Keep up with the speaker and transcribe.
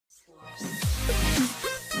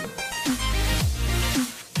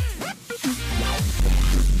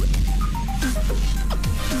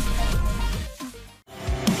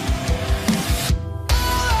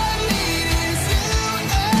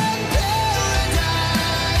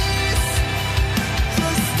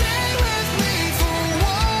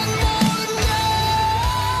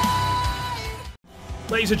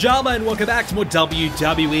Ladies and gentlemen, welcome back to more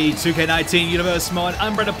WWE 2k19 Universe Mod.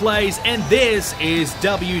 I'm BrendenPlayz, and this is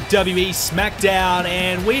WWE Smackdown,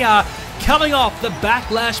 and we are coming off the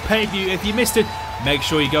Backlash pay-per-view. If you missed it, make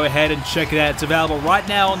sure you go ahead and check it out. It's available right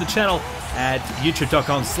now on the channel at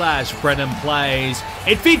youtube.com/BrendenPlayz.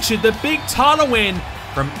 It featured the big title win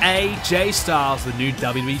from AJ Styles, the new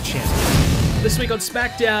WWE Champion. This week on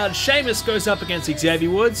Smackdown, Sheamus goes up against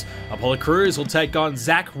Xavier Woods. Apollo Crews will take on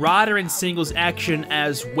Zack Ryder in singles action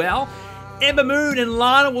as well. Ember Moon and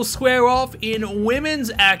Lana will square off in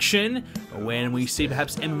women's action. When we see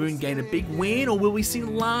perhaps Ember Moon gain a big win, or will we see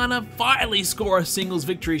Lana finally score a singles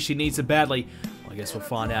victory? She needs it badly. Well, I guess we'll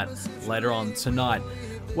find out later on tonight.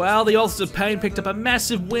 Well, the Authors of Pain picked up a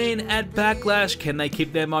massive win at Backlash. Can they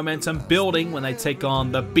keep their momentum building when they take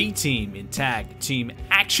on the B-Team in tag team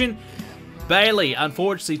action? Bayley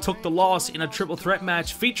unfortunately took the loss in a triple threat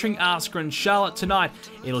match featuring Asuka and Charlotte tonight.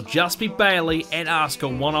 It'll just be Bayley and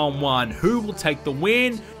Asuka one-on-one. Who will take the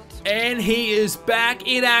win? And he is back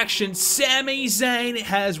in action. Sami Zayn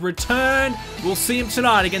has returned. We'll see him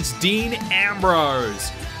tonight against Dean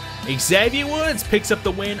Ambrose. Xavier Woods picks up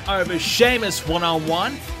the win over Sheamus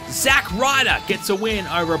one-on-one. Zack Ryder gets a win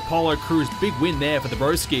over Apollo Crews. Big win there for the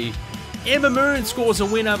broski. Ember Moon scores a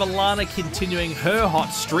win over Lana, continuing her hot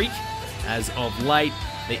streak. As of late,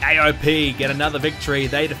 the AOP get another victory.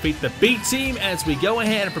 They defeat the B-Team as we go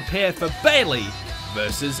ahead and prepare for Bayley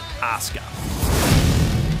versus Asuka.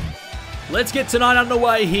 Let's get tonight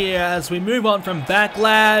underway here as we move on from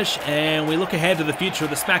Backlash and we look ahead to the future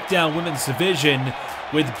of the SmackDown Women's Division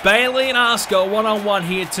with Bayley and Asuka one-on-one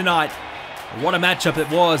here tonight. What a matchup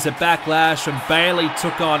it was at Backlash when Bayley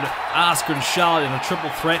took on Asuka and Charlotte in a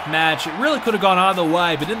triple threat match. It really could have gone either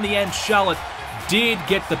way, but in the end, Charlotte did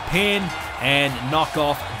get the pin and knock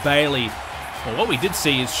off Bayley. Well, what we did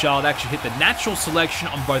see is Charlotte actually hit the natural selection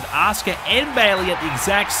on both Asuka and Bayley at the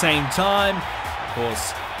exact same time. Of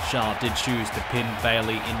course, Charlotte did choose to pin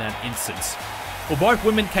Bayley in that instance. Well, both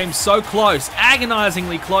women came so close,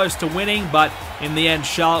 agonizingly close to winning, but in the end,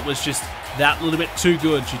 Charlotte was just that little bit too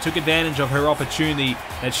good. She took advantage of her opportunity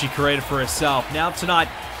that she created for herself. Now tonight,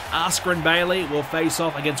 Asuka and Bayley will face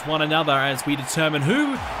off against one another as we determine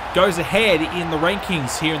who goes ahead in the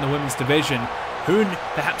rankings here in the women's division. Who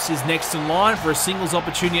perhaps is next in line for a singles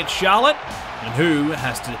opportunity at Charlotte, and who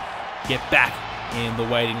has to get back in the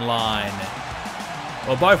waiting line.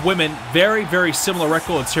 Well, both women, very, very similar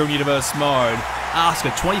records here in Universe Mode.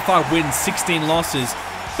 Asuka, 25 wins, 16 losses.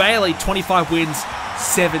 Bayley, 25 wins,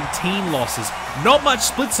 17 losses. Not much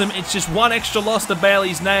splits them, it's just one extra loss to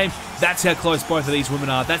Bayley's name. That's how close both of these women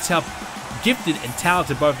are. That's how gifted and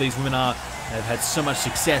talented both of these women are. They've had so much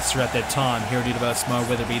success throughout their time here in Universe Mode,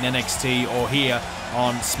 whether it be in NXT or here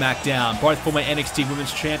on SmackDown. Both former NXT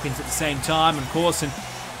Women's Champions at the same time, of course, and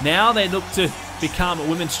now they look to become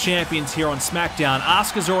Women's Champions here on SmackDown.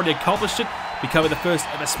 Asuka's already accomplished it, becoming the first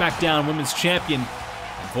ever SmackDown Women's Champion.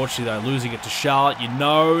 Unfortunately, though, losing it to Charlotte, you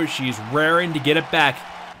know she is raring to get it back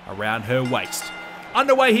around her waist.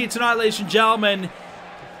 Underway here tonight, ladies and gentlemen,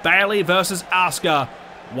 Bayley versus Asuka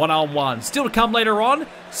one-on-one. Still to come later on,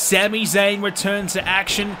 Sami Zayn returns to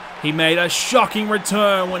action. He made a shocking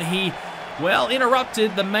return when he, well,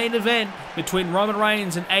 interrupted the main event between Roman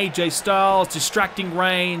Reigns and AJ Styles, distracting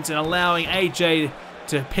Reigns and allowing AJ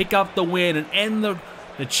to pick up the win and end the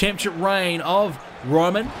championship reign of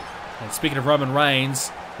Roman. And speaking of Roman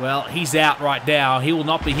Reigns, well, he's out right now. He will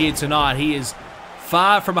not be here tonight. He is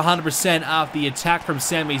far from 100% after the attack from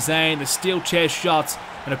Sami Zayn, the steel chair shots,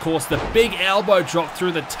 and of course the big elbow drop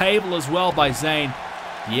through the table as well by Zayn.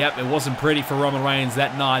 Yep, it wasn't pretty for Roman Reigns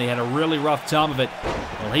that night. He had a really rough time of it.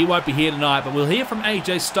 Well, he won't be here tonight, but we'll hear from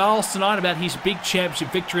AJ Styles tonight about his big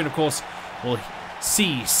championship victory, and of course, we'll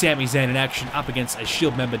see Sami Zayn in action up against a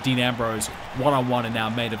Shield member, Dean Ambrose, one-on-one in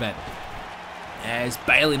our main event. As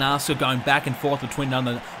Bayley and Asuka going back and forth between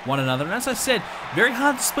one another. And as I said, very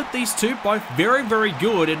hard to split these two. Both very, very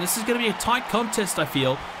good. And this is going to be a tight contest, I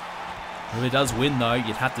feel. Whoever does win, though,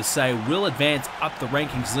 you'd have to say, will advance up the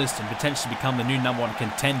rankings list and potentially become the new #1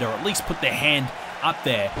 contender, or at least put their hand up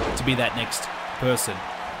there to be that next person.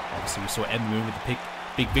 Obviously, we saw Ember Moon with the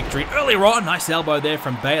big victory earlier on. Nice elbow there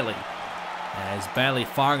from Bayley. As Bayley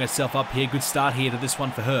firing herself up here. Good start here to this one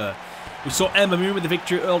for her. We saw Ember Moon with the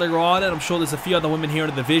victory earlier on, and I'm sure there's a few other women here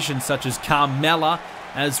in the division, such as Carmella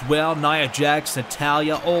as well, Nia Jax,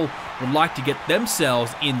 Natalya, all would like to get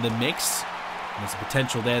themselves in the mix. And there's a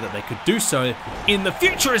potential there that they could do so in the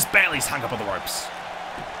future as Bayley's hung up on the ropes.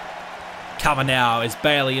 Cover now. Is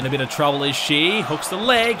Bayley in a bit of trouble? Is she? Hooks the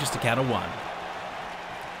leg, just a count of one.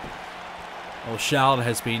 Well, Charlotte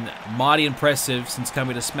has been mighty impressive since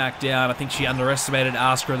coming to SmackDown. I think she underestimated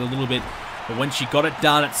Asuka a little bit But when she got it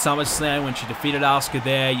done at SummerSlam, when she defeated Asuka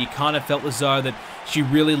there, you kind of felt as though that she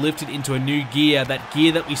really lifted into a new gear, that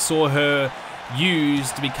gear that we saw her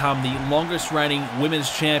use to become the longest reigning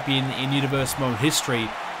women's champion in Universe Mode history.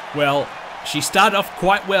 Well, she started off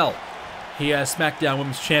quite well here as SmackDown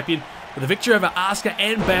Women's Champion with a victory over Asuka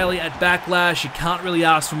and Bayley at Backlash. You can't really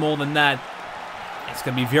ask for more than that. It's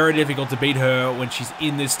going to be very difficult to beat her when she's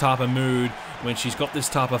in this type of mood, when she's got this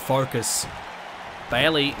type of focus.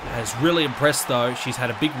 Bayley has really impressed though. She's had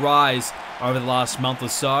a big rise over the last month or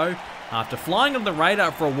so. After flying on the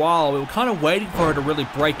radar for a while, we were kind of waiting for her to really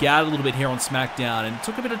break out a little bit here on SmackDown, and it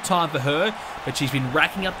took a bit of time for her, but she's been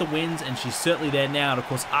racking up the wins, and she's certainly there now. And of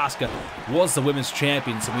course, Asuka was the women's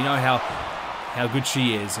champion, so we know how good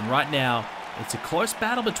she is. And right now, it's a close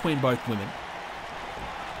battle between both women.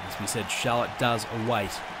 As we said, Charlotte does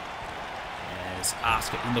await. As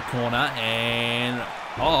Asuka in the corner, and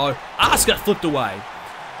Asuka flipped away.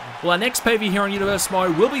 Well, our next pay-per-view here on Universe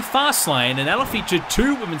Mode will be Fastlane, and that'll feature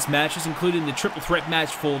 2 women's matches, including the triple threat match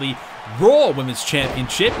for the Raw Women's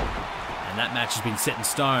Championship. And that match has been set in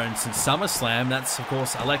stone since SummerSlam. That's, of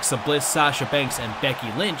course, Alexa Bliss, Sasha Banks, and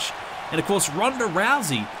Becky Lynch. And, of course, Ronda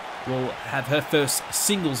Rousey will have her first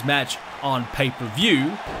singles match on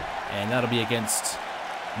pay-per-view, and that'll be against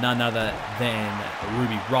none other than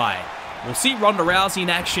Ruby Riott. We'll see Ronda Rousey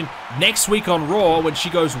in action next week on Raw when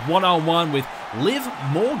she goes one-on-one with Liv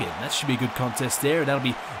Morgan. That should be a good contest there. That'll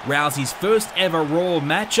be Rousey's first ever Raw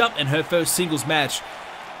matchup and her first singles match.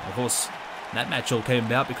 Of course, that match all came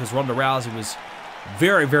about because Ronda Rousey was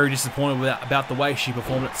very, very disappointed about the way she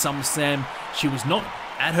performed at SummerSlam. She was not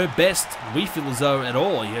at her best, we feel as though, at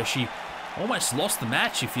all. Yeah, she almost lost the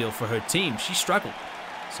match, you feel, for her team. She struggled.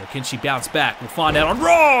 So can she bounce back? We'll find out on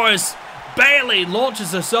Raw as Bayley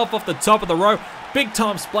launches herself off the top of the rope. Big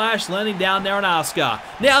time splash, landing down there on Asuka.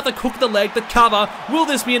 Now the hook of the leg, the cover. Will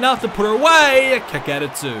this be enough to put her away? A kick out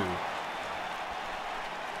of 2.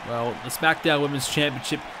 Well, the SmackDown Women's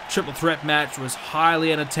Championship triple threat match was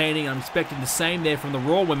highly entertaining. I'm expecting the same there from the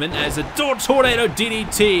Raw women as a tornado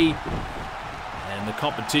DDT. And the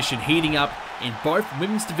competition heating up in both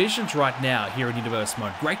women's divisions right now here in Universe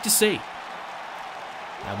Mode. Great to see.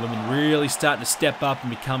 Now women really starting to step up and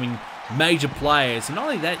becoming major players, and not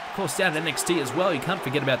only that, of course, down at NXT as well. You can't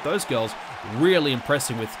forget about those girls. Really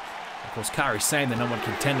impressing with, of course, Kairi Sane, the #1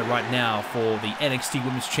 contender right now for the NXT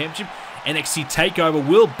Women's Championship. NXT TakeOver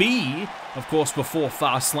will be, of course, before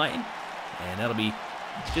Fastlane, and that'll be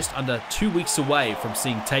just under 2 weeks away from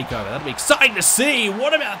seeing TakeOver. That'll be exciting to see.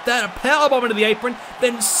 What about that? A powerbomb into the apron,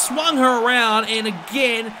 then swung her around, and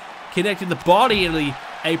again connected the body into the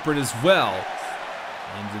apron as well.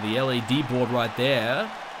 Into the LED board right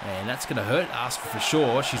there. And that's going to hurt Asuka for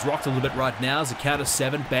sure. She's rocked a little bit right now as a count of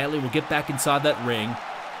 7. Bayley will get back inside that ring.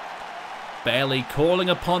 Bayley calling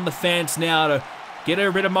upon the fans now to get her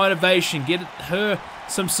a bit of motivation, get her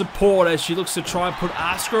some support as she looks to try and put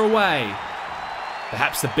Asuka away.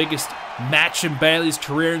 Perhaps the biggest match in Bayley's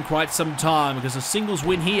career in quite some time, because a singles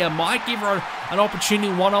win here might give her an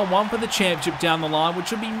opportunity one-on-one for the championship down the line, which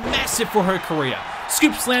would be massive for her career.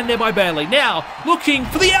 Scoop slam there by Bayley. Now looking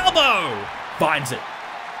for the elbow. Finds it.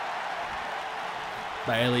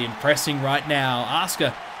 Bayley impressing right now.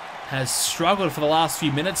 Asuka has struggled for the last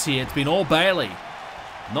few minutes here. It's been all Bayley.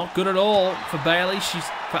 Not good at all for Bayley.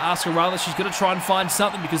 For Asuka rather. She's going to try and find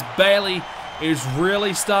something because Bayley is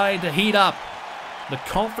really starting to heat up. The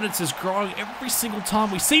confidence is growing every single time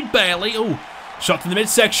we see Bayley. Ooh, shot to the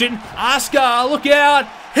midsection. Asuka, look out.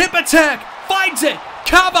 Hip attack. Finds it.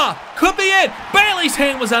 Cover. Could be it. Bayley's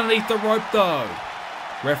hand was underneath the rope though.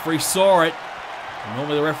 Referee saw it. And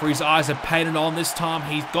normally the referee's eyes are painted on. This time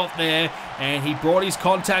he's got there and he brought his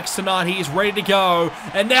contacts tonight. He is ready to go.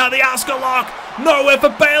 And now the Asuka lock. Nowhere for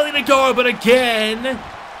Bayley to go, but again,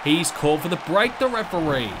 he's called for the break, the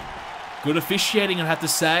referee. Good officiating, I'd have to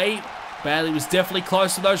say. Bayley was definitely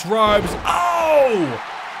close to those ropes. Oh!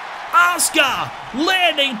 Asuka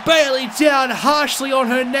landing Bayley down harshly on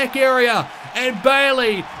her neck area. And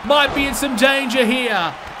Bayley might be in some danger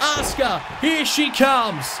here. Asuka, here she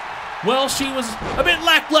comes. Well, she was a bit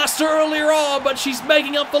lackluster earlier on, but she's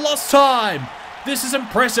making up for lost time. This is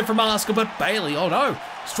impressive from Asuka, but Bayley, oh no,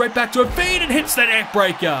 straight back to her feet and hits the neck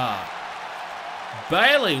breaker.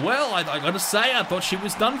 Bayley, well, I gotta say, I thought she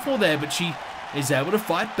was done for there, but she is able to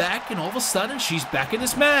fight back, and all of a sudden, she's back in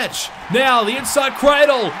this match. Now, the inside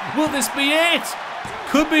cradle. Will this be it?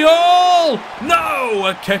 Could be all. No,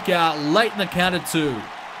 a kick out late in the count of 2.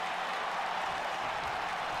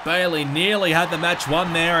 Bayley nearly had the match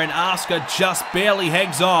won there, and Asuka just barely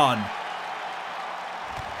hangs on.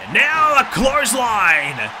 And now a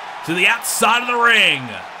clothesline to the outside of the ring.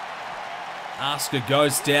 Asuka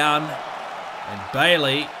goes down. And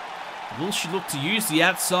Bayley, will she look to use the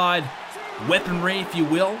outside weaponry, if you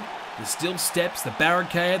will? The steel steps, the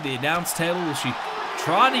barricade, the announce table. Will she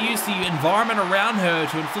try to use the environment around her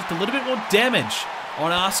to inflict a little bit more damage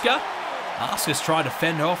on Asuka? Asuka's trying to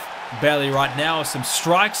fend off Bayley right now with some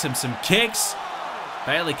strikes and some kicks.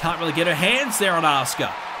 Bayley can't really get her hands there on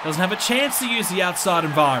Asuka. Doesn't have a chance to use the outside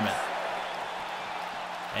environment.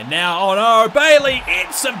 And now, oh no, Bayley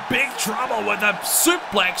in some big trouble with a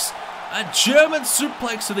suplex. A German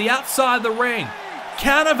suplex to the outside of the ring.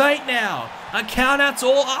 Count of 8 now. A count out's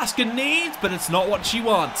all Asuka needs, but it's not what she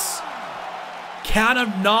wants. Count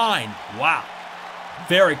of 9. Wow.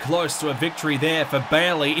 Very close to a victory there for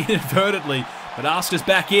Bayley, inadvertently. But Asuka's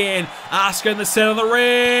back in. Asuka in the center of the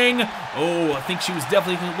ring. Oh, I think she was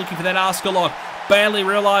definitely looking for that Asuka lock. Bayley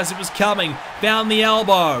realized it was coming. Found the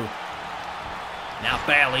elbow. Now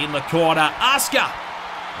Bayley in the corner. Asuka.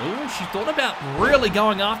 Oh, she thought about really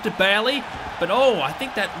going after Bayley. But oh, I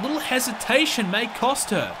think that little hesitation may cost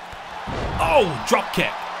her. Oh, drop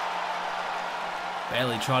kick.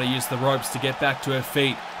 Bayley trying to use the ropes to get back to her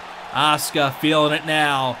feet. Asuka feeling it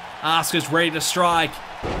now. Asuka's ready to strike.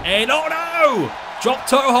 And oh no! Drop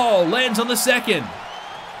toe hold. Lands on the second.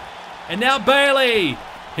 And now Bayley.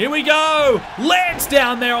 Here we go. Lands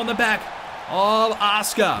down there on the back of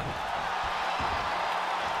Asuka.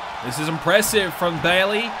 This is impressive from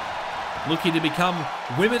Bayley. Looking to become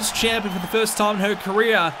women's champion for the first time in her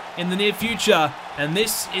career in the near future. And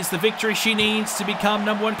this is the victory she needs to become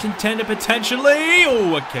 #1 contender potentially.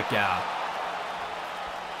 Oh, a kick out.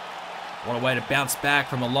 What a way to bounce back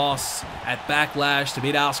from a loss at Backlash. To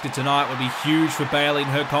beat Asuka tonight would be huge for Bayley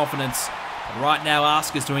and her confidence. And right now,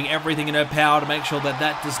 Asuka's doing everything in her power to make sure that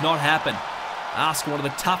that does not happen. Asuka, one of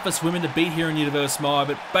the toughest women to beat here in Universe Mode,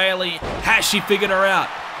 but Bayley, has she figured her out?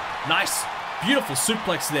 Nice, beautiful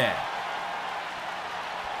suplex there.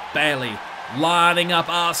 Bayley lining up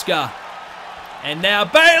Asuka. And now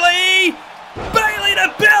Bayley! Bayley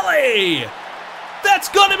to belly! That's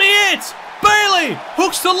gotta be it! Bayley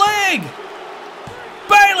hooks the leg!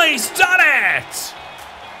 Bayley's done it!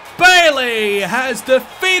 Bayley has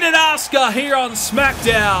defeated Asuka here on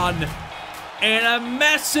Smackdown. And a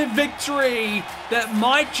massive victory that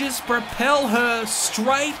might just propel her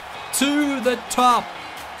straight to the top.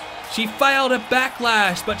 She failed at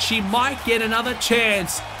Backlash, but she might get another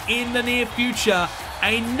chance in the near future.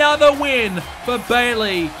 Another win for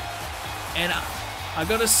Bayley. And I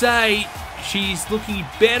gotta say, she's looking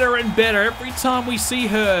better and better. Every time we see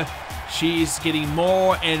her, she's getting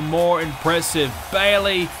more and more impressive.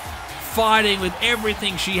 Bayley fighting with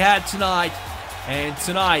everything she had tonight. And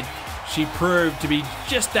tonight, she proved to be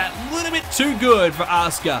just that little bit too good for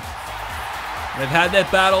Asuka. They've had their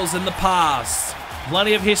battles in the past.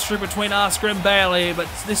 Plenty of history between Asuka and Bayley, but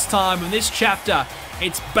this time, in this chapter,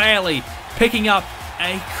 it's Bayley picking up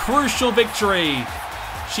a crucial victory.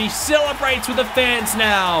 She celebrates with the fans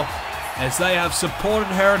now, as they have supported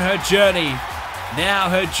her in her journey. Now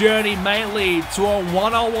her journey may lead to a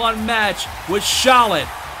one-on-one match with Charlotte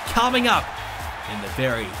coming up in the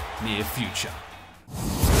very near future.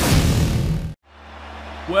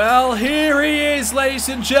 Well, here he is, ladies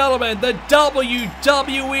and gentlemen, the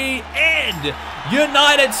WWE and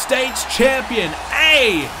United States Champion,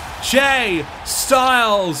 AJ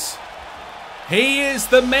Styles. He is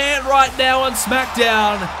the man right now on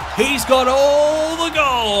SmackDown. He's got all the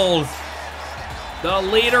gold. The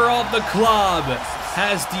leader of the club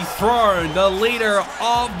has dethroned the leader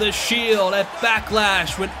of the Shield at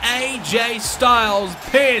Backlash when AJ Styles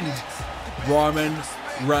pinned Roman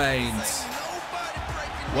Reigns.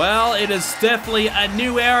 Well, it is definitely a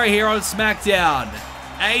new era here on SmackDown.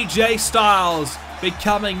 AJ Styles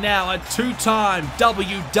becoming now a two-time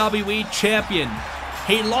WWE Champion.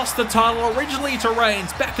 He lost the title originally to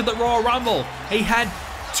Reigns back at the Royal Rumble. He had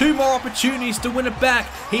 2 more opportunities to win it back.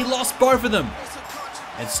 He lost both of them.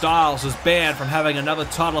 And Styles was banned from having another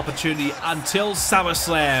title opportunity until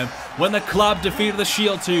SummerSlam, when the club defeated the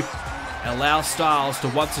Shield to allow Styles to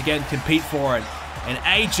once again compete for it. And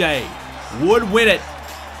AJ would win it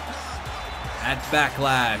at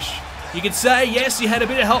Backlash. You could say, yes, he had a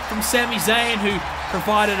bit of help from Sami Zayn, who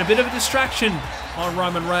provided a bit of a distraction on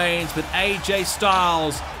Roman Reigns, but AJ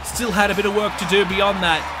Styles still had a bit of work to do beyond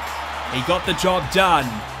that. He got the job done,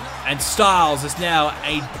 and Styles is now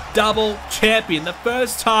a double champion. The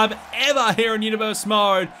first time ever here in Universe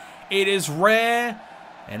Mode. It is rare,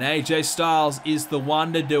 and AJ Styles is the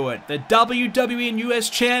one to do it. The WWE and US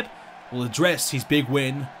champ will address his big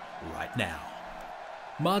win right now.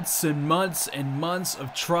 Months and months and months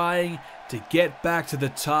of trying to get back to the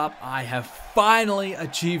top. I have finally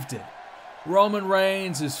achieved it. Roman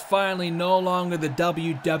Reigns is finally no longer the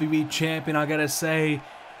WWE Champion. I gotta say,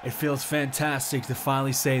 it feels fantastic to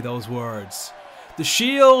finally say those words. The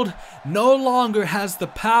Shield no longer has the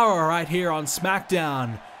power right here on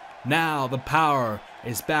SmackDown. Now the power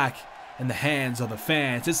is back in the hands of the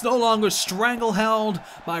fans. It's no longer strangled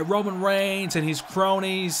by Roman Reigns and his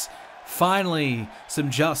cronies. Finally, some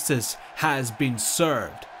justice has been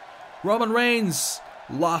served. Roman Reigns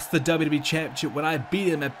lost the WWE Championship when I beat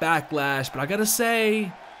him at Backlash, but I gotta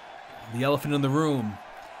say, the elephant in the room,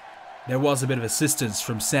 there was a bit of assistance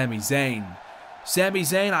from Sami Zayn. Sami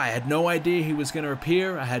Zayn, I had no idea he was going to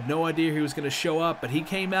appear. I had no idea he was going to show up, but he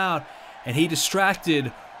came out and he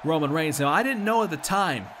distracted Roman Reigns. Now, I didn't know at the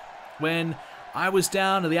time. When I was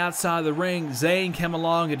down to the outside of the ring, Zayn came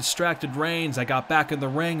along and distracted Reigns. I got back in the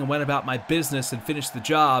ring and went about my business and finished the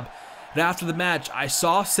job. But after the match, I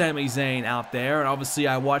saw Sami Zayn out there, and obviously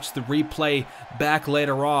I watched the replay back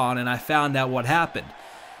later on, and I found out what happened.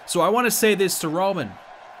 So I want to say this to Roman.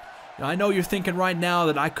 I know you're thinking right now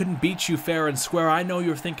that I couldn't beat you fair and square. I know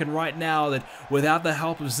you're thinking right now that without the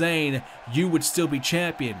help of Zayn, you would still be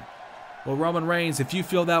champion. Well, Roman Reigns, if you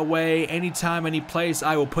feel that way, anytime, any place,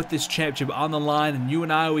 I will put this championship on the line, and you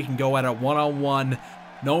and I, we can go at it one-on-one.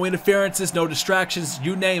 No interferences, no distractions,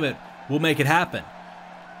 you name it, we'll make it happen.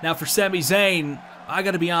 Now, for Sami Zayn, I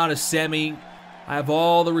gotta be honest, Sami, I have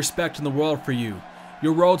all the respect in the world for you.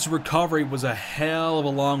 Your road to recovery was a hell of a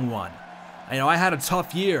long one. I had a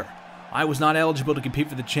tough year. I was not eligible to compete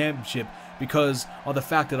for the championship because of the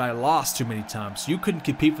fact that I lost too many times. You couldn't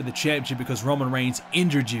compete for the championship because Roman Reigns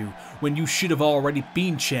injured you when you should have already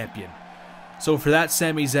been champion. So for that,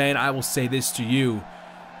 Sami Zayn, I will say this to you.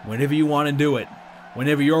 Whenever you want to do it,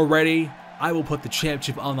 whenever you're ready, I will put the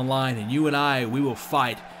championship on the line, and you and I, we will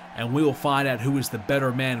fight, and we will find out who is the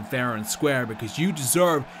better man fair and square, because you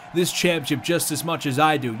deserve this championship just as much as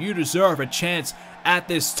I do. You deserve a chance at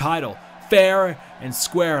this title, fair and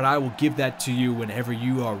square, and I will give that to you whenever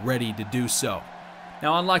you are ready to do so.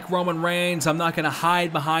 Now, unlike Roman Reigns, I'm not going to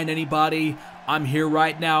hide behind anybody. I'm here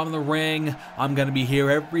right now in the ring. I'm going to be here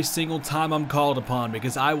every single time I'm called upon,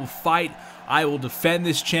 because I will fight, I will defend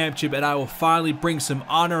this championship, and I will finally bring some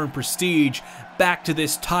honor and prestige back to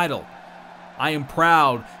this title. I am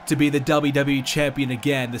proud to be the WWE Champion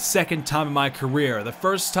again, the second time in my career. The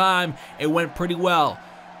first time, it went pretty well,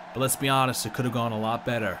 but let's be honest, it could have gone a lot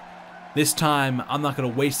better. This time, I'm not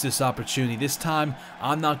going to waste this opportunity. This time,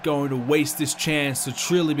 I'm not going to waste this chance to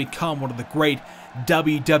truly become one of the great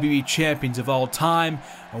WWE Champions of all time.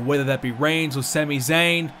 And whether that be Reigns or Sami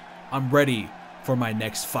Zayn, I'm ready for my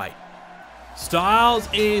next fight. Styles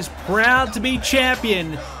is proud to be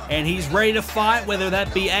champion, and he's ready to fight, whether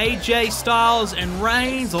that be AJ Styles and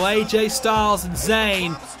Reigns or AJ Styles and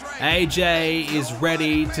Zayn. AJ is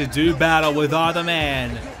ready to do battle with either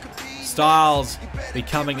man. Styles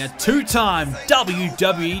becoming a two-time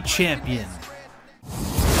WWE Champion.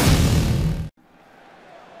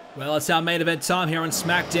 Well, it's our main event time here on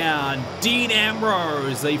SmackDown. Dean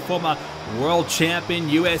Ambrose, the former World Champion,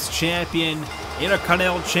 US Champion,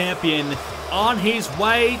 Intercontinental Champion, on his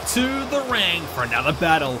way to the ring for another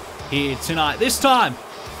battle here tonight. This time,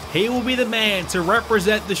 he will be the man to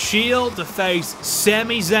represent the Shield to face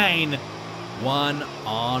Sami Zayn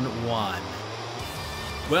one-on-one.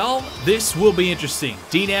 Well, this will be interesting.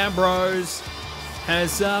 Dean Ambrose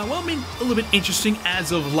has, been a little bit interesting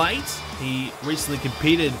as of late. He recently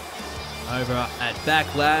competed over at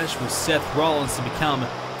Backlash with Seth Rollins to become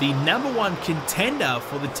the #1 contender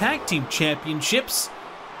for the Tag Team Championships.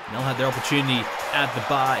 And they'll have their opportunity at the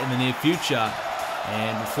bar in the near future.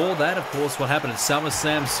 And before that, of course, what happened at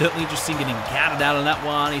SummerSlam, certainly interesting getting counted out on that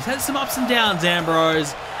one. He's had some ups and downs,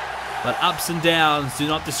 Ambrose. But ups and downs do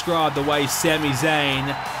not describe the way Sami Zayn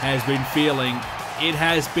has been feeling. It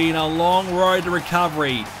has been a long road to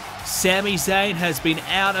recovery. Sami Zayn has been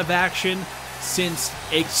out of action since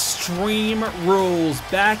Extreme Rules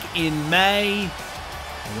back in May.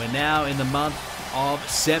 And we're now in the month of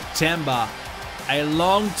September. A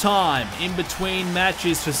long time in between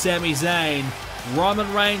matches for Sami Zayn.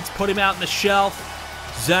 Roman Reigns put him out on the shelf.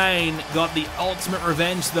 Zayn got the ultimate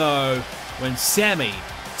revenge though when Sami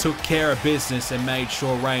took care of business and made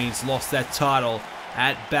sure Reigns lost that title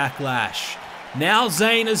at Backlash. Now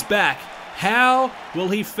Zayn is back. How will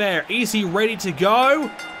he fare? Is he ready to go?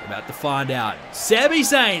 We're about to find out. Sami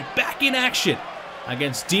Zayn back in action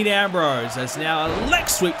against Dean Ambrose as now a leg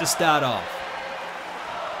sweep to start off.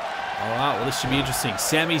 Alright, well this should be interesting.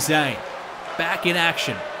 Sami Zayn back in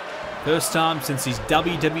action First time since his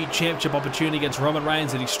WWE Championship opportunity against Roman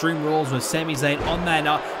Reigns at Extreme Rules, where Sami Zayn on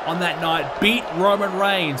that night beat Roman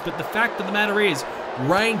Reigns. But the fact of the matter is,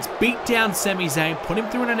 Reigns beat down Sami Zayn, put him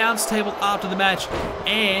through an announce table after the match,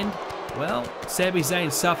 and, well, Sami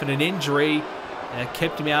Zayn suffered an injury that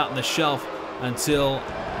kept him out on the shelf until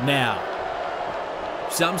now.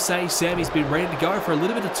 Some say Sami's been ready to go for a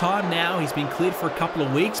little bit of time now. He's been cleared for a couple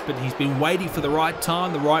of weeks, but he's been waiting for the right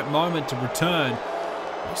time, the right moment to return.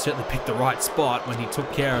 He certainly picked the right spot when he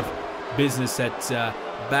took care of business at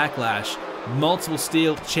Backlash. Multiple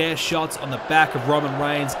steel chair shots on the back of Roman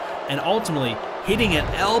Reigns, and ultimately hitting an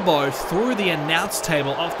elbow through the announce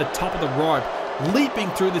table off the top of the rope, leaping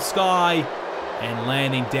through the sky and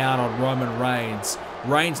landing down on Roman Reigns.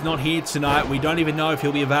 Reigns not here tonight. We don't even know if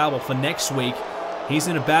he'll be available for next week. He's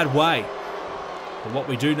in a bad way. But what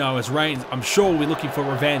we do know is Reigns, I'm sure, will be looking for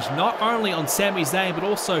revenge, not only on Sami Zayn, but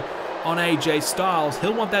also on AJ Styles.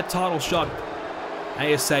 He'll want that title shot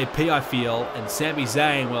ASAP, I feel. And Sami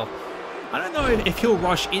Zayn, well, I don't know if he'll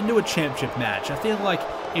rush into a championship match. I feel like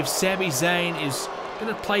if Sami Zayn is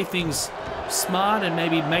going to play things smart and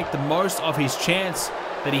maybe make the most of his chance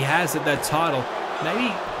that he has at that title,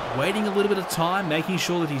 maybe waiting a little bit of time, making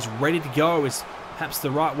sure that he's ready to go is perhaps the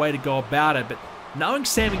right way to go about it. But knowing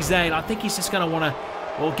Sami Zayn, I think he's just going to want to,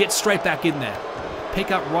 well, get straight back in there. Pick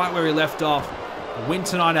up right where he left off. A win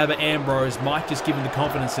tonight over Ambrose might just give him the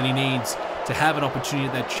confidence that he needs to have an opportunity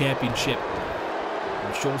at that championship.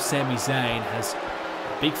 I'm sure Sami Zayn has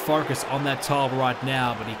a big focus on that title right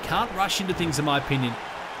now, but he can't rush into things, in my opinion.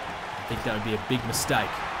 I think that would be a big mistake.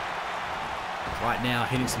 Right now,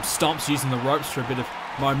 hitting some stomps, using the ropes for a bit of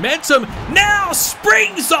momentum. Now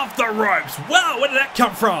springs off the ropes. Wow, where did that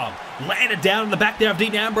come from? Landed down in the back there of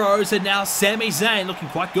Dean Ambrose, and now Sami Zayn looking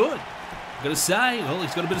quite good. I've got to say, well,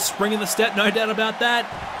 he's got a bit of spring in the step, no doubt about that.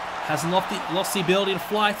 Hasn't lost the ability to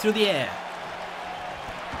fly through the air.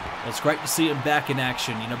 Well, it's great to see him back in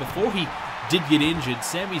action. You know, before he did get injured,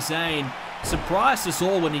 Sami Zayn surprised us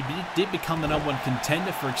all when he did become the #1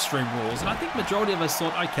 contender for Extreme Rules. And I think the majority of us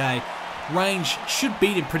thought, okay, Reigns should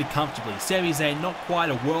beat him pretty comfortably. Sami Zayn, not quite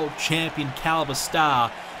a world champion caliber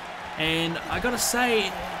star. And I gotta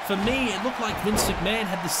say, for me, it looked like Vince McMahon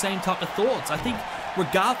had the same type of thoughts. I think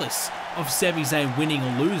regardless of Sami Zayn winning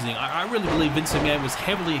or losing, I really believe Vince McMahon was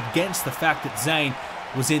heavily against the fact that Zayn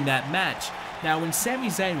was in that match. Now, when Sami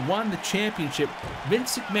Zayn won the championship,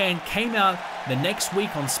 Vince McMahon came out the next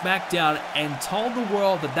week on Smackdown and told the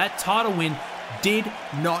world that that title win did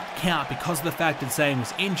not count because of the fact that Zayn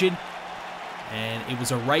was injured, and it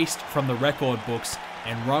was erased from the record books,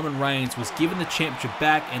 and Roman Reigns was given the championship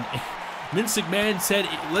back, and Vince McMahon said,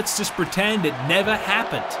 let's just pretend it never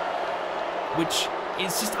happened. Which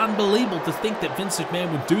is just unbelievable to think that Vince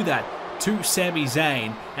McMahon would do that to Sami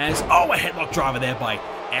Zayn as, oh, a headlock driver there by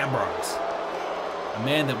Ambrose. A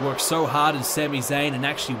man that worked so hard as Sami Zayn and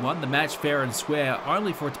actually won the match fair and square,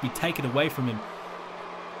 only for it to be taken away from him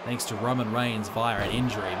thanks to Roman Reigns via an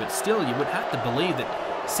injury. But still, you would have to believe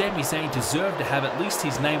that Sami Zayn deserved to have at least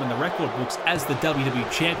his name in the record books as the WWE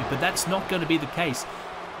Champion, but that's not going to be the case.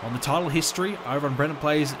 On the title history over on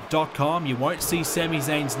BrendenPlayz.com, you won't see Sami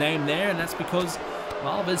Zayn's name there, and that's because,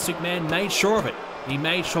 well, Vince McMahon made sure of it. He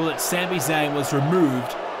made sure that Sami Zayn was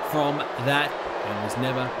removed from that and was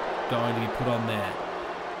never going to be put on there.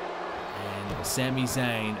 And Sami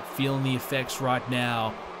Zayn feeling the effects right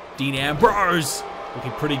now. Dean Ambrose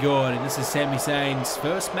looking pretty good, and this is Sami Zayn's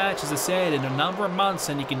first match, as I said, in a number of months,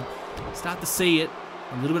 and you can start to see it.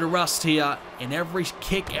 A little bit of rust here, and every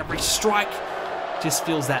kick, every strike just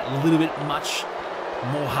feels that little bit much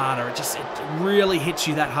more harder. It really hits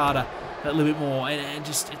you that harder, that little bit more, and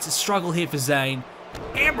just, it's a struggle here for Zayn.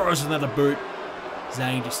 Ambrose with another boot.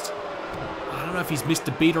 Zayn just, I don't know if he's missed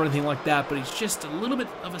a beat or anything like that, but he's just a little bit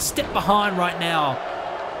of a step behind right now.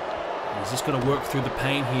 He's just got to work through the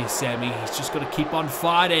pain here, Sami. He's just got to keep on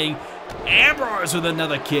fighting. Ambrose with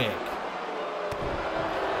another kick.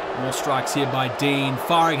 More strikes here by Dean,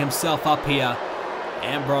 firing himself up here.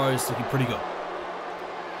 Ambrose looking pretty good.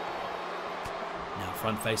 Now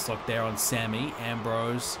front face lock there on Sami.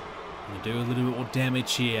 Ambrose going to do a little bit more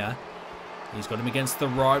damage here. He's got him against the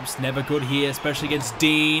ropes. Never good here, especially against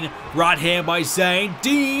Dean. Right hand by Zayn.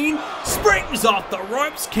 Dean springs off the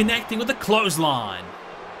ropes, connecting with a clothesline.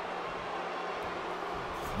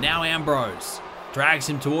 Now Ambrose drags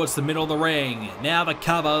him towards the middle of the ring. Now the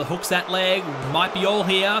cover, hooks that leg. Might be all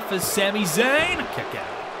here for Sami Zayn. Kick out.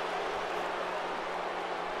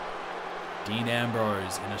 Dean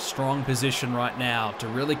Ambrose in a strong position right now to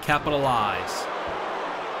really capitalize.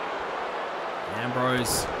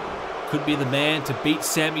 Ambrose could be the man to beat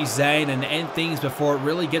Sami Zayn and end things before it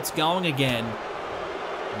really gets going again.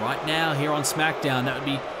 right now here on SmackDown. That would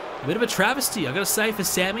be a bit of a travesty. I gotta say, for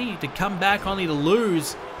Sami to come back only to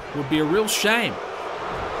lose would be a real shame.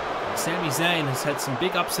 Sami Zayn has had some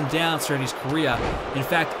big ups and downs throughout his career. In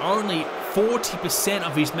fact, only 40%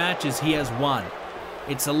 of his matches he has won.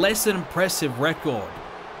 It's a less than impressive record.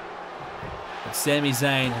 But Sami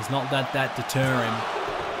Zayn has not let that deter him.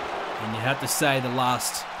 And you have to say the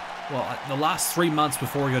last 3 months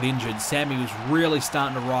before he got injured, Sami was really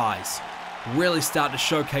starting to rise. Really starting to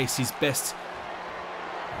showcase his best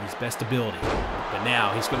ability. But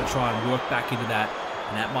now he's got to try and work back into that.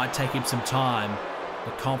 And that might take him some time.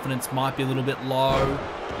 The confidence might be a little bit low.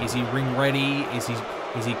 Is he ring ready? Is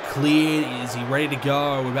he cleared? Is he ready to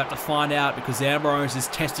go? We're about to find out because Ambrose is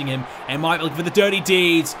testing him and might be looking for the dirty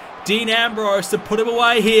deeds. Dean Ambrose to put him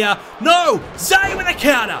away here. No! Zayn with a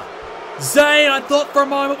counter! Zayn, I thought for a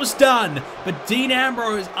moment was done, but Dean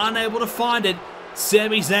Ambrose unable to find it.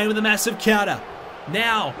 Sami Zayn with a massive counter.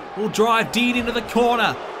 Now we'll drive Dean into the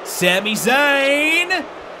corner. Sami Zayn!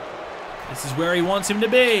 This is where he wants him to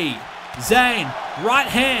be. Zayn, right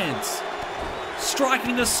hands,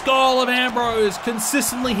 striking the skull of Ambrose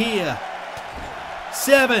consistently here.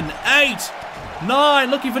 7, 8,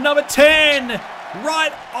 9, looking for number 10.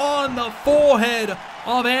 Right on the forehead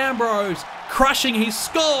of Ambrose, crushing his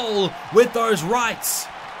skull with those rights.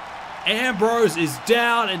 Ambrose is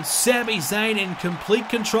down and Sami Zayn in complete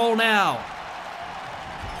control now.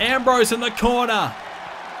 Ambrose in the corner.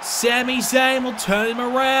 Sami Zayn will turn him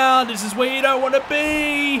around. This is where you don't want to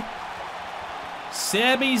be.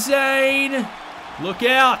 Sami Zayn, look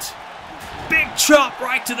out. Big chop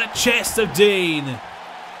right to the chest of Dean.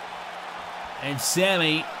 And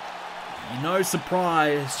Sami, no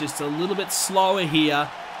surprise, just a little bit slower here.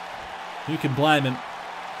 Who can blame him?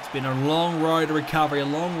 It's been a long road to recovery, a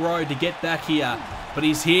long road to get back here. But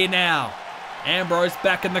he's here now. Ambrose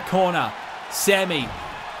back in the corner. Sami,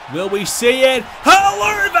 will we see it?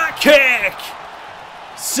 Over kick!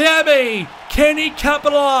 Sami, can he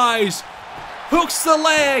capitalize? Hooks the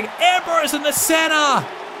leg. Ambrose in the center.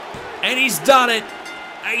 And he's done it.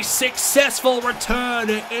 A successful return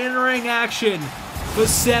to in-ring action for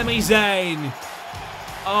Sami Zayn.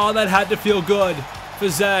 Oh, that had to feel good for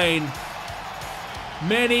Zayn.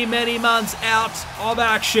 Many, many months out of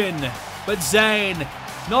action. But Zayn,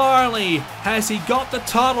 not only has he got the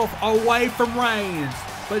title away from Reigns,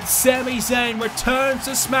 but Sami Zayn returns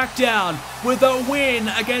to SmackDown with a win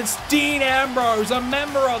against Dean Ambrose, a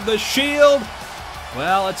member of the Shield.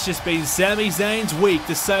 Well, it's just been Sami Zayn's week,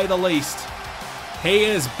 to say the least. He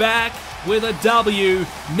is back with a W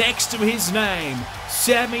next to his name.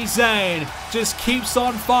 Sami Zayn just keeps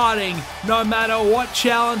on fighting no matter what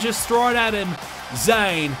challenge is thrown at him.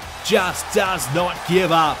 Zayn just does not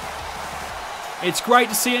give up. It's great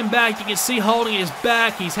to see him back. You can see holding his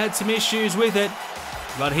back. He's had some issues with it,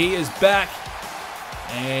 but he is back.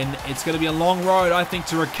 And it's going to be a long road, I think,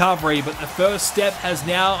 to recovery. But the first step has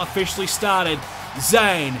now officially started.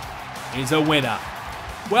 Zayn is a winner.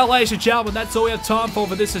 Well, ladies and gentlemen, that's all we have time for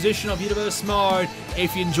this edition of Universe Mode.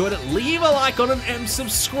 If you enjoyed it, leave a like on it and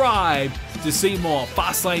subscribe to see more.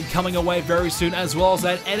 Fastlane coming away very soon, as well as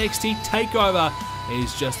that NXT TakeOver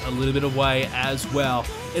is just a little bit away as well.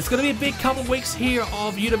 It's going to be a big couple of weeks here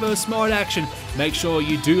of Universe Mode action. Make sure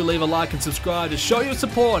you do leave a like and subscribe to show your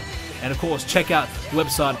support. And of course, check out the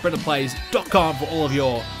website BrendenPlayz.com for all of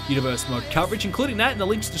your Universe Mode coverage, including that in the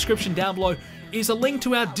links description down below is a link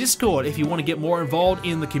to our Discord. If you want to get more involved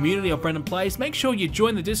in the community of BrendenPlayz, make sure you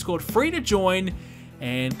join the Discord, free to join,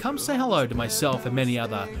 and come say hello to myself and many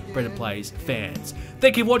other BrendenPlayz fans.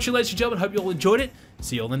 Thank you for watching, ladies and gentlemen. Hope you all enjoyed it.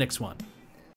 See you on the next one.